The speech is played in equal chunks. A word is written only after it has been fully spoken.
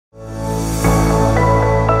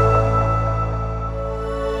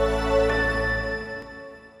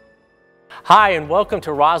Hi, and welcome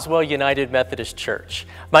to Roswell United Methodist Church.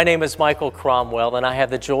 My name is Michael Cromwell, and I have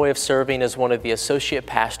the joy of serving as one of the associate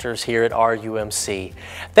pastors here at RUMC.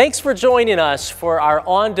 Thanks for joining us for our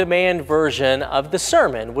on-demand version of the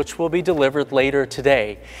sermon, which will be delivered later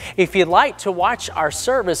today. If you'd like to watch our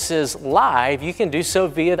services live, you can do so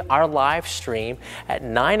via our live stream at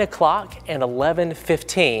 9 o'clock and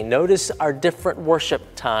 11:15. Notice our different worship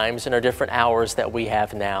times and our different hours that we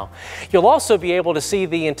have now. You'll also be able to see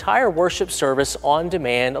the entire worship service on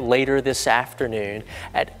demand later this afternoon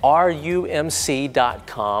at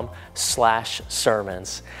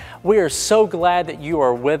rumc.com/sermons. We are so glad that you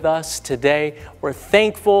are with us today. We're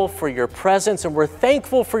thankful for your presence, and we're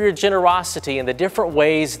thankful for your generosity and the different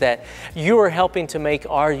ways that you are helping to make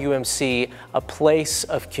RUMC a place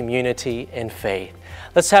of community and faith.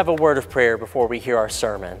 Let's have a word of prayer before we hear our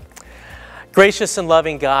sermon. Gracious and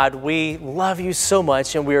loving God, we love you so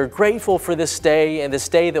much, and we are grateful for this day and this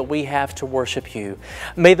day that we have to worship you.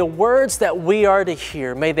 May the words that we are to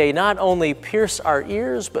hear, may they not only pierce our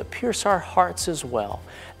ears, but pierce our hearts as well,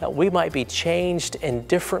 that we might be changed and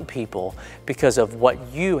different people because of what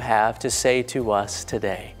you have to say to us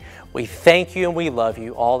today. We thank you and we love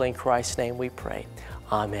you. All in Christ's name we pray.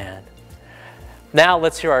 Amen. Now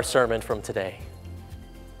let's hear our sermon from today.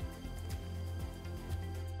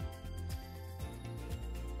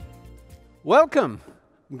 Welcome.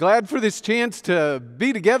 I'm glad for this chance to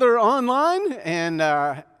be together online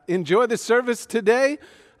and enjoy the service today.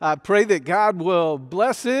 I pray that God will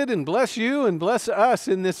bless it and bless you and bless us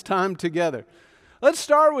in this time together. Let's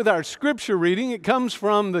start with our scripture reading. It comes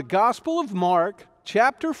from the Gospel of Mark,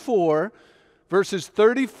 chapter 4, verses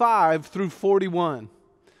 35 through 41.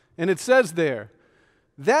 And it says there,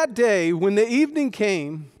 "That day when the evening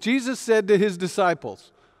came, Jesus said to his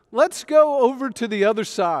disciples, 'Let's go over to the other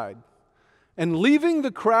side.' And leaving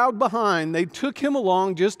the crowd behind, they took him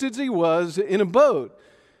along just as he was in a boat.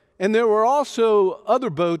 And there were also other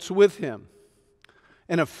boats with him.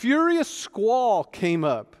 And a furious squall came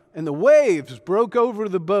up, and the waves broke over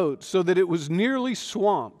the boat so that it was nearly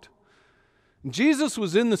swamped. Jesus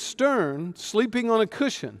was in the stern, sleeping on a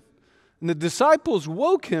cushion. And the disciples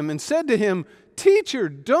woke him and said to him, 'Teacher,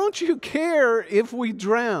 don't you care if we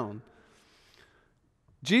drown?'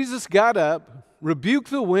 Jesus got up, rebuked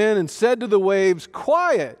the wind, and said to the waves,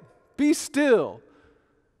 'Quiet, be still.'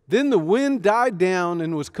 Then the wind died down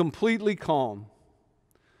and was completely calm.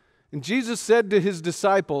 And Jesus said to his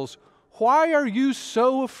disciples, 'Why are you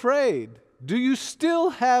so afraid? Do you still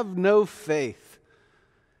have no faith?'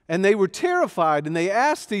 And they were terrified, and they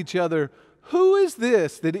asked each other, 'Who is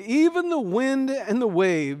this that even the wind and the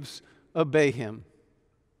waves obey him?'"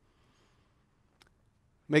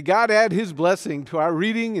 May God add his blessing to our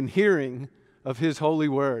reading and hearing of his holy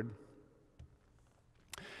word.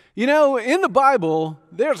 You know, in the Bible,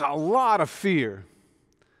 there's a lot of fear.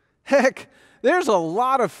 Heck, there's a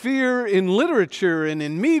lot of fear in literature and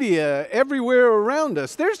in media everywhere around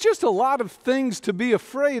us. There's just a lot of things to be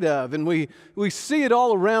afraid of, and we see it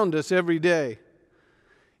all around us every day.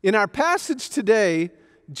 In our passage today,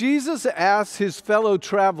 Jesus asks his fellow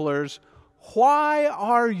travelers, "Why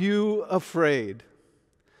are you afraid?"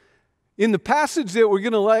 In the passage that we're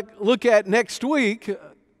going to look at next week,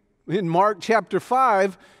 in Mark chapter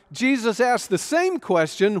 5, Jesus asked the same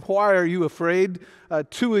question, "Why are you afraid?"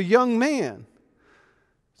 To a young man.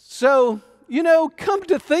 So, come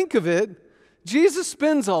to think of it, Jesus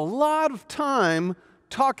spends a lot of time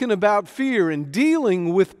talking about fear and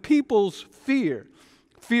dealing with people's fear.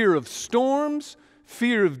 Fear of storms,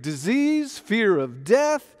 fear of disease, fear of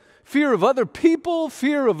death, fear of other people,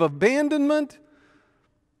 fear of abandonment.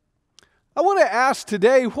 I want to ask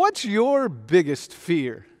today, what's your biggest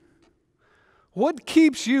fear? What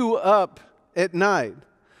keeps you up at night?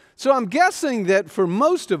 So I'm guessing that for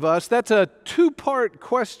most of us, that's a two-part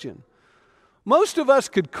question. Most of us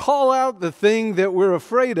could call out the thing that we're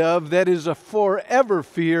afraid of that is a forever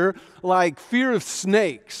fear, like fear of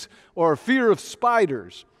snakes, or fear of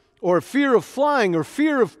spiders, or fear of flying, or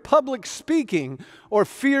fear of public speaking, or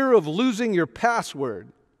fear of losing your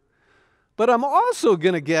password. But I'm also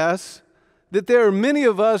going to guess that there are many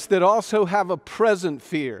of us that also have a present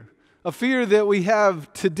fear, a fear that we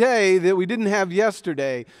have today that we didn't have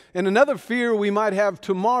yesterday, and another fear we might have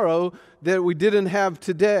tomorrow that we didn't have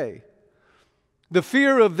today. The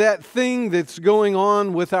fear of that thing that's going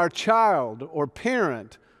on with our child or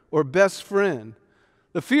parent or best friend.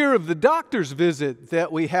 The fear of the doctor's visit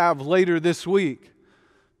that we have later this week.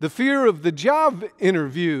 The fear of the job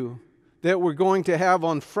interview that we're going to have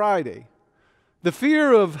on Friday. The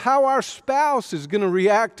fear of how our spouse is going to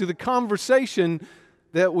react to the conversation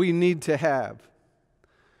that we need to have.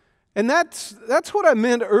 And that's what I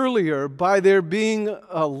meant earlier by there being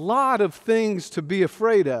a lot of things to be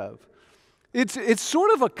afraid of. It's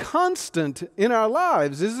sort of a constant in our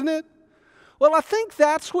lives, isn't it? Well, I think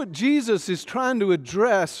that's what Jesus is trying to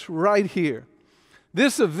address right here.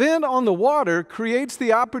 This event on the water creates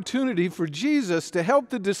the opportunity for Jesus to help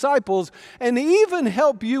the disciples and even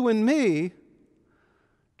help you and me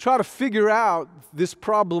try to figure out this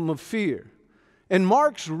problem of fear. And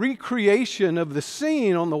Mark's recreation of the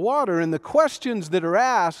scene on the water and the questions that are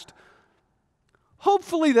asked,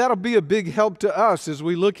 hopefully that'll be a big help to us as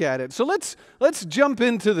we look at it. So let's jump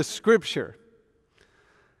into the scripture.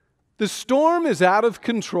 The storm is out of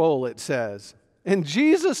control, it says, and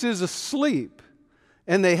Jesus is asleep,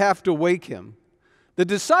 and they have to wake him. The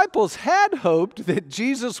disciples had hoped that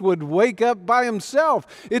Jesus would wake up by himself.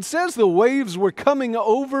 It says the waves were coming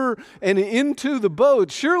over and into the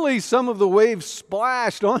boat. Surely some of the waves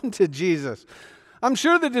splashed onto Jesus. I'm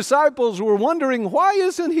sure the disciples were wondering, why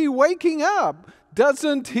isn't he waking up?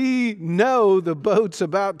 Doesn't he know the boat's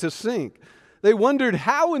about to sink? They wondered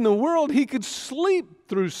how in the world he could sleep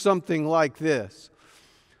through something like this.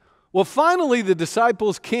 Well, finally, the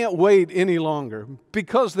disciples can't wait any longer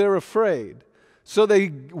because they're afraid. So they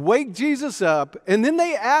wake Jesus up, and then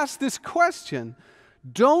they ask this question,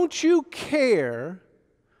 don't you care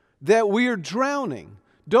that we are drowning?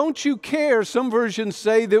 Don't you care, some versions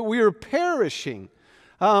say, that we are perishing?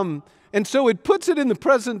 And so it puts it in the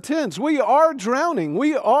present tense. We are drowning.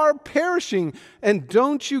 We are perishing. And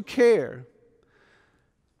don't you care?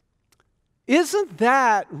 Isn't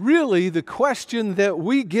that really the question that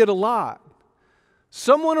we get a lot?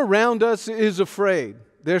 Someone around us is afraid.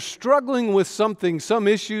 They're struggling with something, some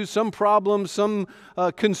issue, some problem, some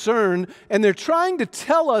concern, and they're trying to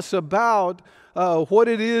tell us about what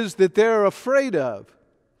it is that they're afraid of.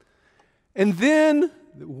 And then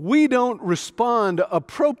we don't respond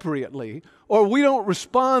appropriately, or we don't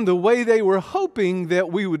respond the way they were hoping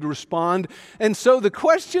that we would respond. And so the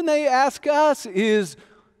question they ask us is,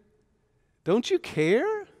 don't you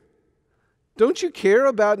care? Don't you care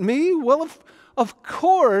about me? Well, of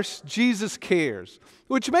course Jesus cares,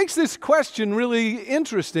 which makes this question really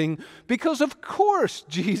interesting because of course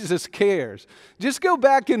Jesus cares. Just go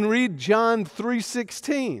back and read John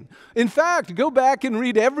 3:16. In fact, go back and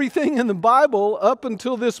read everything in the Bible up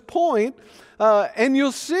until this point, and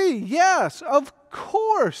you'll see, yes, of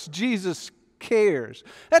course Jesus cares.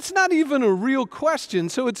 That's not even a real question.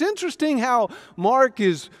 So it's interesting how Mark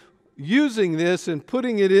is using this and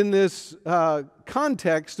putting it in this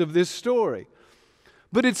context of this story.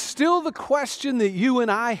 But it's still the question that you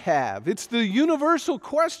and I have. It's the universal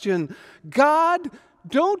question, God,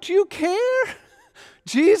 don't you care?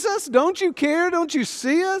 Jesus, don't you care? Don't you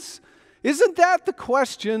see us? Isn't that the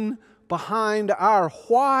question behind our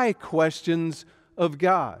why questions of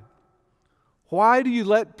God? Why do you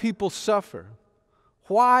let people suffer?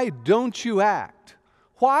 Why don't you act?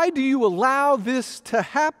 Why do you allow this to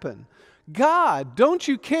happen? God, don't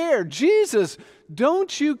you care? Jesus,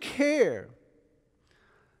 don't you care?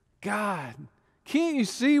 God, can't you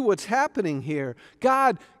see what's happening here?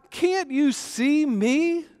 God, can't you see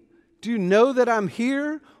me? Do you know that I'm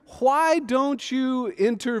here? Why don't you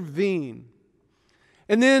intervene?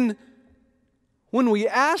 And then when we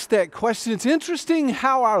ask that question, it's interesting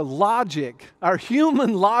how our logic, our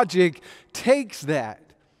human logic, takes that.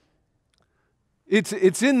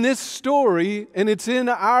 It's in this story, and it's in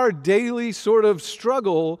our daily sort of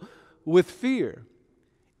struggle with fear.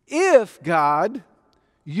 If, God,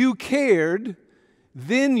 you cared,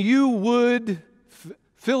 then you would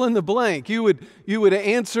fill in the blank. You would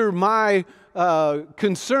answer my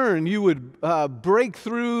concern. You would break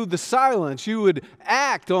through the silence. You would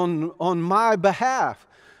act on my behalf.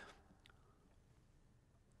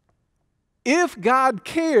 If God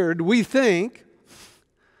cared, we think,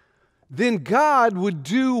 then God would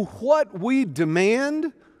do what we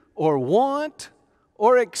demand or want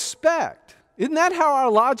or expect. Isn't that how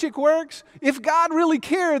our logic works? If God really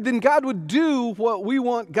cared, then God would do what we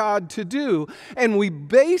want God to do. And we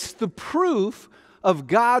base the proof of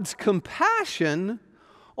God's compassion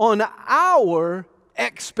on our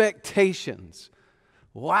expectations.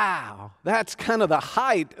 Wow, that's kind of the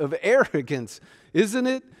height of arrogance, isn't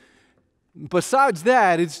it? Besides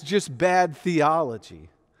that, it's just bad theology.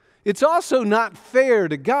 It's also not fair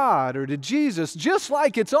to God or to Jesus, just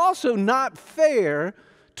like it's also not fair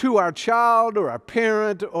to our child or our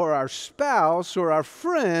parent or our spouse or our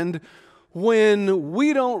friend when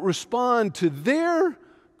we don't respond to their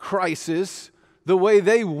crisis the way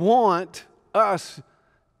they want us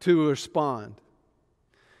to respond.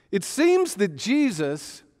 It seems that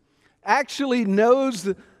Jesus actually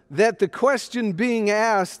knows that the question being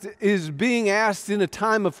asked is being asked in a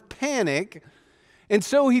time of panic, and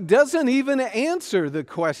so he doesn't even answer the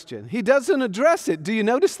question. He doesn't address it. Do you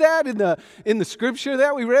notice that in the scripture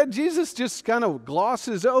that we read? Jesus just kind of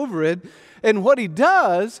glosses over it, and what he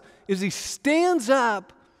does is he stands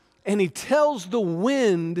up and he tells the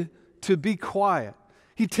wind to be quiet.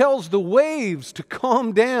 He tells the waves to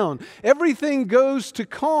calm down. Everything goes to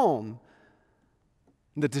calm.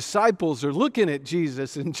 The disciples are looking at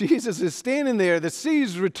Jesus, and Jesus is standing there. The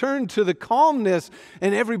seas return to the calmness,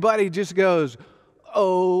 and everybody just goes,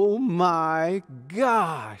 "Oh my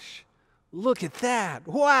gosh, look at that,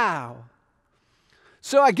 wow."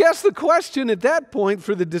 So I guess the question at that point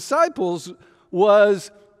for the disciples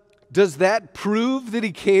was, does that prove that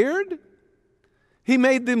he cared? He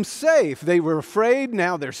made them safe. They were afraid,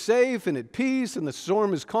 now they're safe and at peace, and the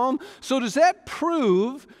storm is calm. So does that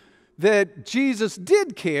prove that Jesus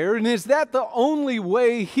did care, and is that the only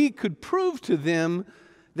way he could prove to them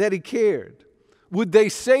that he cared? Would they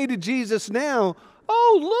say to Jesus now,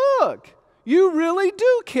 "Oh, look, you really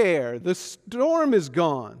do care. The storm is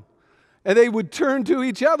gone." And they would turn to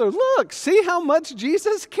each other, "Look, see how much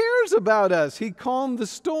Jesus cares about us. He calmed the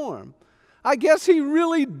storm." I guess he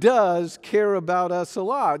really does care about us a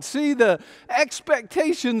lot. See, the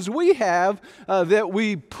expectations we have that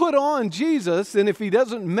we put on Jesus, and if he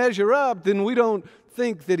doesn't measure up, then we don't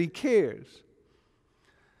think that he cares.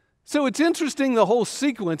 So it's interesting, the whole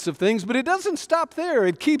sequence of things, but it doesn't stop there.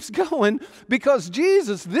 It keeps going, because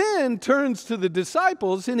Jesus then turns to the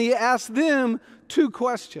disciples and he asks them two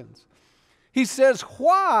questions. He says,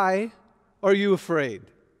 "Why are you afraid?"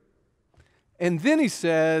 And then he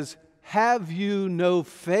says, "Have you no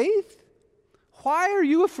faith?" Why are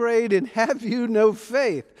you afraid, and have you no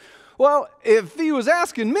faith? Well, if he was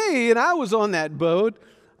asking me and I was on that boat,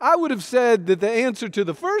 I would have said that the answer to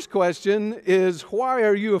the first question is, "Why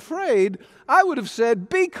are you afraid?" I would have said,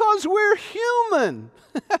 "Because we're human."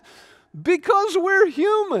 Because we're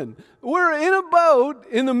human. We're in a boat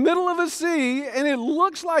in the middle of a sea, and it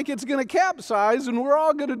looks like it's going to capsize and we're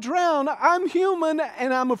all going to drown. I'm human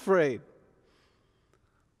and I'm afraid.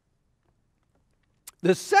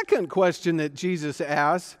 The second question that Jesus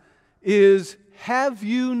asks is, "Have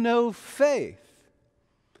you no faith?"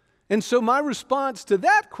 And so my response to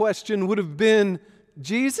that question would have been,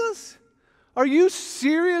 "Jesus, are you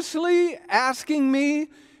seriously asking me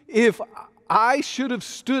if I should have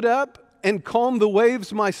stood up and calmed the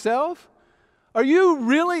waves myself? Are you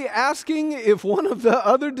really asking if one of the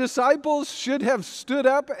other disciples should have stood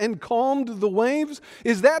up and calmed the waves?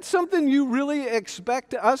 Is that something you really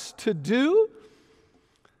expect us to do?"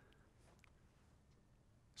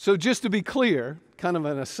 So just to be clear, kind of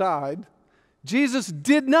an aside, Jesus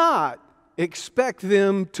did not expect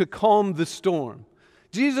them to calm the storm.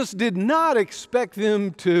 Jesus did not expect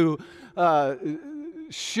them to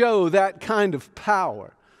show that kind of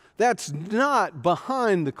power. That's not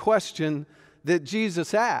behind the question that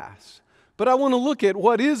Jesus asks. But I want to look at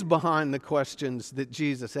what is behind the questions that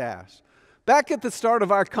Jesus asks. Back at the start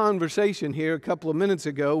of our conversation here a couple of minutes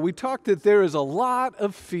ago, we talked that there is a lot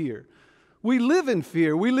of fear. We live in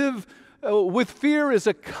fear. We live with fear as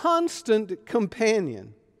a constant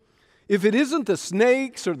companion. If it isn't the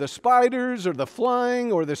snakes or the spiders or the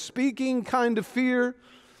flying or the speaking kind of fear,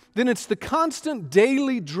 then it's the constant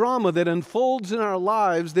daily drama that unfolds in our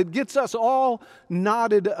lives that gets us all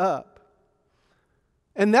knotted up.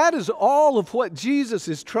 And that is all of what Jesus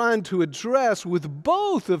is trying to address with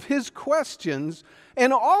both of his questions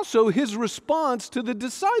and also his response to the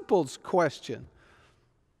disciples' question.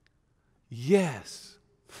 Yes,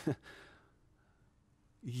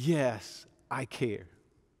 yes, I care.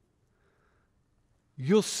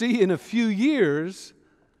 You'll see in a few years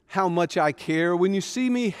how much I care when you see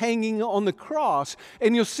me hanging on the cross.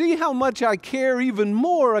 And you'll see how much I care even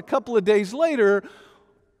more a couple of days later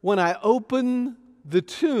when I open the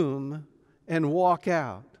tomb and walk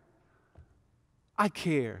out. I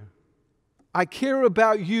care. I care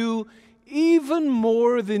about you even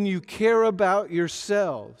more than you care about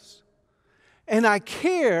yourselves. And I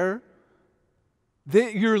care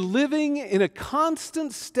that you're living in a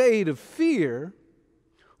constant state of fear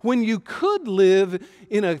when you could live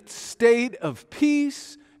in a state of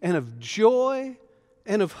peace and of joy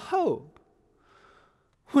and of hope.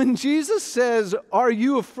 When Jesus says, "Are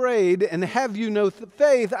you afraid and have you no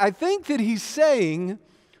faith?" I think that he's saying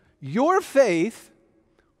your faith,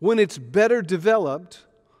 when it's better developed,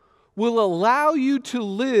 will allow you to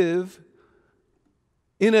live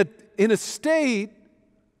in a state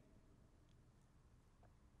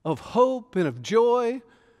of hope and of joy,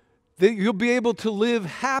 that you'll be able to live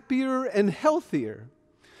happier and healthier.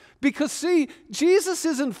 Because see, Jesus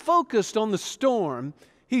isn't focused on the storm.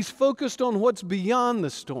 He's focused on what's beyond the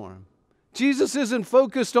storm. Jesus isn't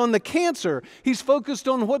focused on the cancer. He's focused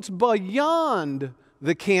on what's beyond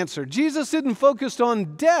the cancer. Jesus isn't focused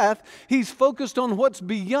on death. He's focused on what's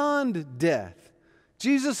beyond death.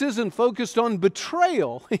 Jesus isn't focused on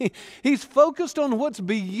betrayal. He's focused on what's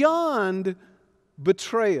beyond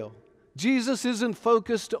betrayal. Jesus isn't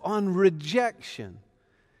focused on rejection.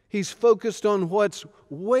 He's focused on what's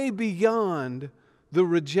way beyond the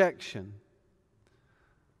rejection.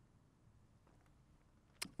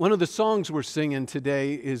 One of the songs we're singing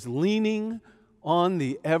today is Leaning on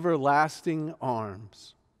the Everlasting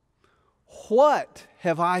Arms. What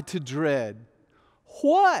have I to dread?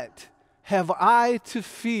 What have I to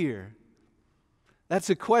fear? That's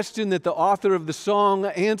a question that the author of the song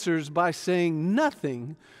answers by saying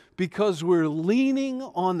nothing, because we're leaning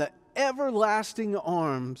on the everlasting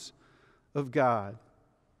arms of God.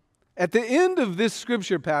 At the end of this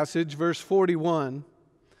scripture passage, verse 41,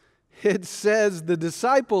 it says the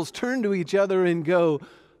disciples turn to each other and go,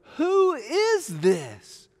 "Who is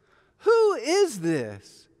this? Who is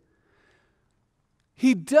this?"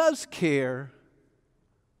 He does care,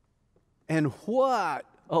 and what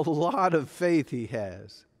a lot of faith he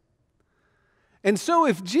has. And so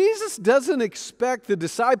if Jesus doesn't expect the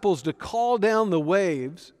disciples to call down the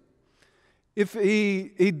waves, if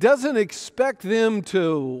he doesn't expect them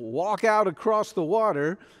to walk out across the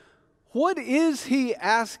water, what is he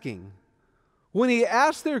asking? When he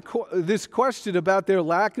asks this question about their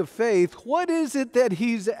lack of faith, what is it that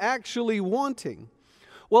he's actually wanting?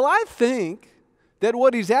 Well, I think that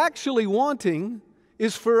what he's actually wanting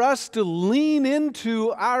is for us to lean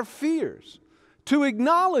into our fears, to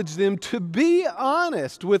acknowledge them, to be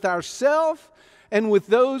honest with ourselves and with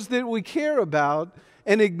those that we care about,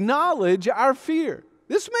 and acknowledge our fear.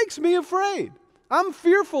 This makes me afraid. I'm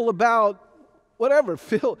fearful about whatever,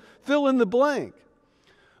 fill in the blank.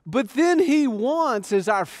 But then he wants, as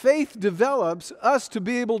our faith develops, us to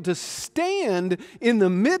be able to stand in the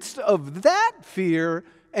midst of that fear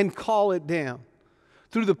and call it down.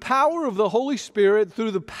 Through the power of the Holy Spirit,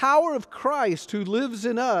 through the power of Christ who lives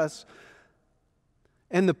in us,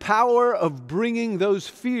 and the power of bringing those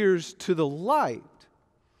fears to the light.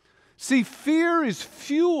 See, fear is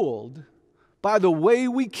fueled by the way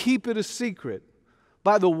we keep it a secret,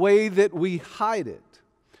 by the way that we hide it.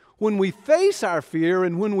 When we face our fear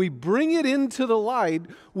and when we bring it into the light,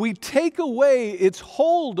 we take away its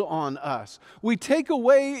hold on us. We take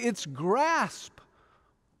away its grasp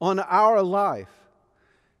on our life.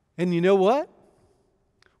 And you know what?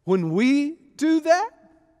 When we do that,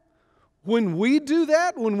 when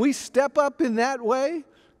we step up in that way,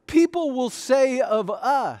 people will say of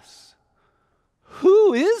us,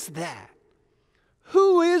 "Who is that?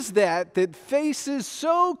 Who is that faces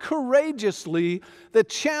so courageously the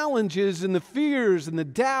challenges and the fears and the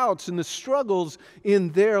doubts and the struggles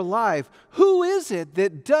in their life? Who is it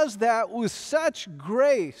that does that with such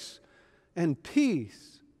grace and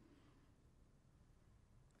peace?"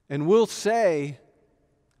 And we'll say,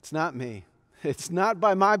 "It's not me. It's not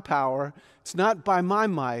by my power. It's not by my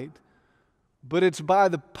might. But it's by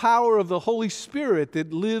the power of the Holy Spirit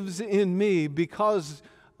that lives in me because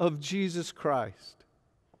of Jesus Christ."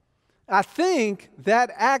 I think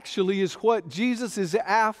that actually is what Jesus is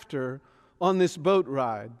after on this boat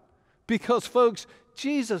ride. Because, folks,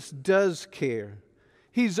 Jesus does care.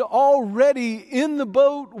 He's already in the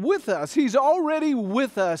boat with us. He's already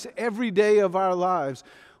with us every day of our lives.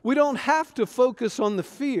 We don't have to focus on the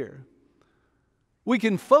fear. We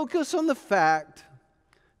can focus on the fact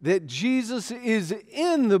that Jesus is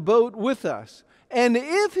in the boat with us. And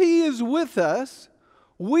if He is with us,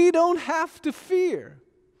 we don't have to fear.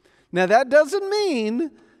 Now, that doesn't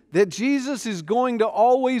mean that Jesus is going to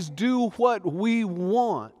always do what we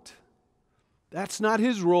want. That's not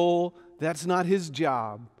His role. That's not His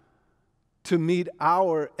job to meet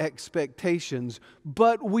our expectations.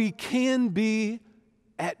 But we can be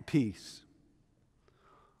at peace.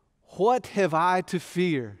 What have I to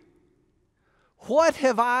fear? What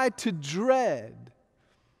have I to dread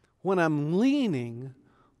when I'm leaning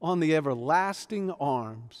on the everlasting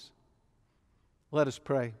arms? Let us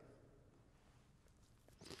pray.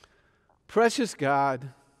 Precious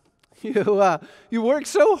God, you work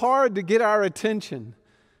so hard to get our attention.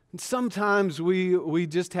 And sometimes we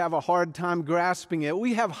just have a hard time grasping it.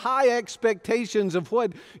 We have high expectations of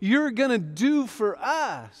what you're going to do for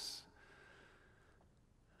us.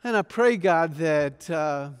 And I pray, God, that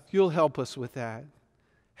you'll help us with that.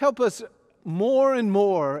 Help us more and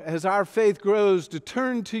more as our faith grows to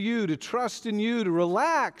turn to you, to trust in you, to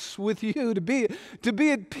relax with you, to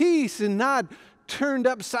be at peace and not turned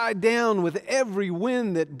upside down with every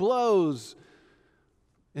wind that blows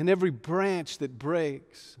and every branch that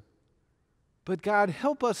breaks. But God,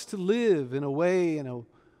 help us to live in a way, in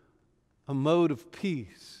a mode of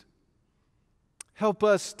peace. Help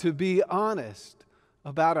us to be honest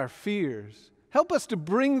about our fears. Help us to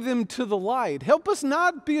bring them to the light. Help us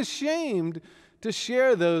not be ashamed to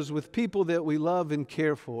share those with people that we love and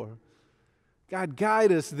care for. God,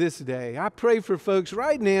 guide us this day. I pray for folks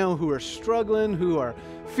right now who are struggling, who are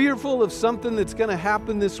fearful of something that's going to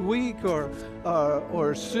happen this week or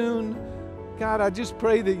soon. God, I just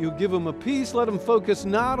pray that you'll give them a peace. Let them focus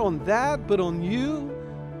not on that, but on you.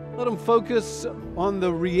 Let them focus on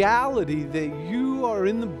the reality that you are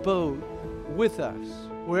in the boat with us,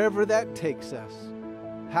 wherever that takes us,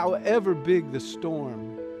 however big the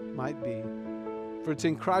storm might be. For it's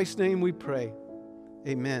in Christ's name we pray.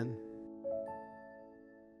 Amen.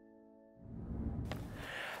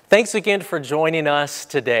 Thanks again for joining us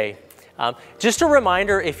today. Just a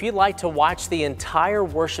reminder, if you'd like to watch the entire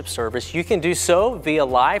worship service, you can do so via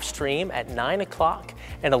live stream at 9 o'clock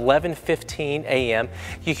and 11:15 a.m.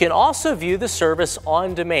 You can also view the service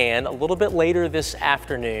on demand a little bit later this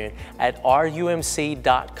afternoon at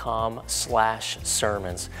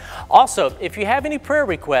rumc.com/sermons. Also, if you have any prayer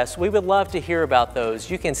requests, we would love to hear about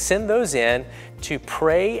those. You can send those in to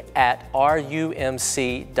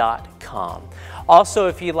pray@rumc.com. Also,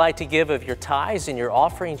 if you'd like to give of your tithes and your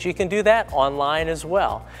offerings, you can do that online as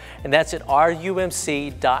well. And that's at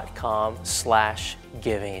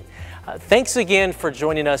rumc.com/giving. Thanks again for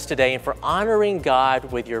joining us today and for honoring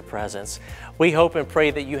God with your presence. We hope and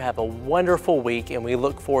pray that you have a wonderful week, and we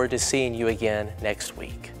look forward to seeing you again next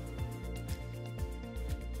week.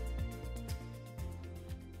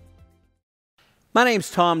 My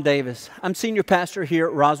name's Tom Davis. I'm senior pastor here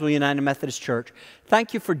at Roswell United Methodist Church.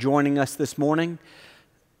 Thank you for joining us this morning.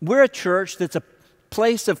 We're a church that's a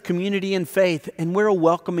place of community and faith, and we're a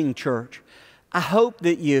welcoming church. I hope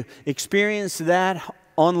that you experience that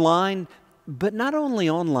online, but not only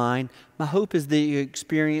online. My hope is that you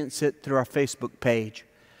experience it through our Facebook page.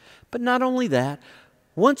 But not only that,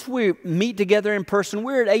 once we meet together in person,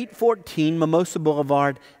 we're at 814 Mimosa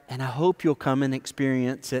Boulevard, and I hope you'll come and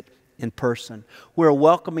experience it in person. We're a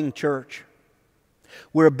welcoming church.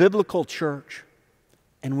 We're a biblical church,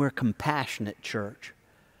 and we're a compassionate church.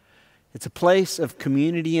 It's a place of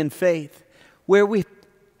community and faith where we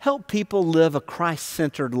help people live a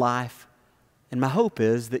Christ-centered life. And my hope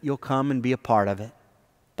is that you'll come and be a part of it.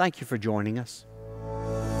 Thank you for joining us.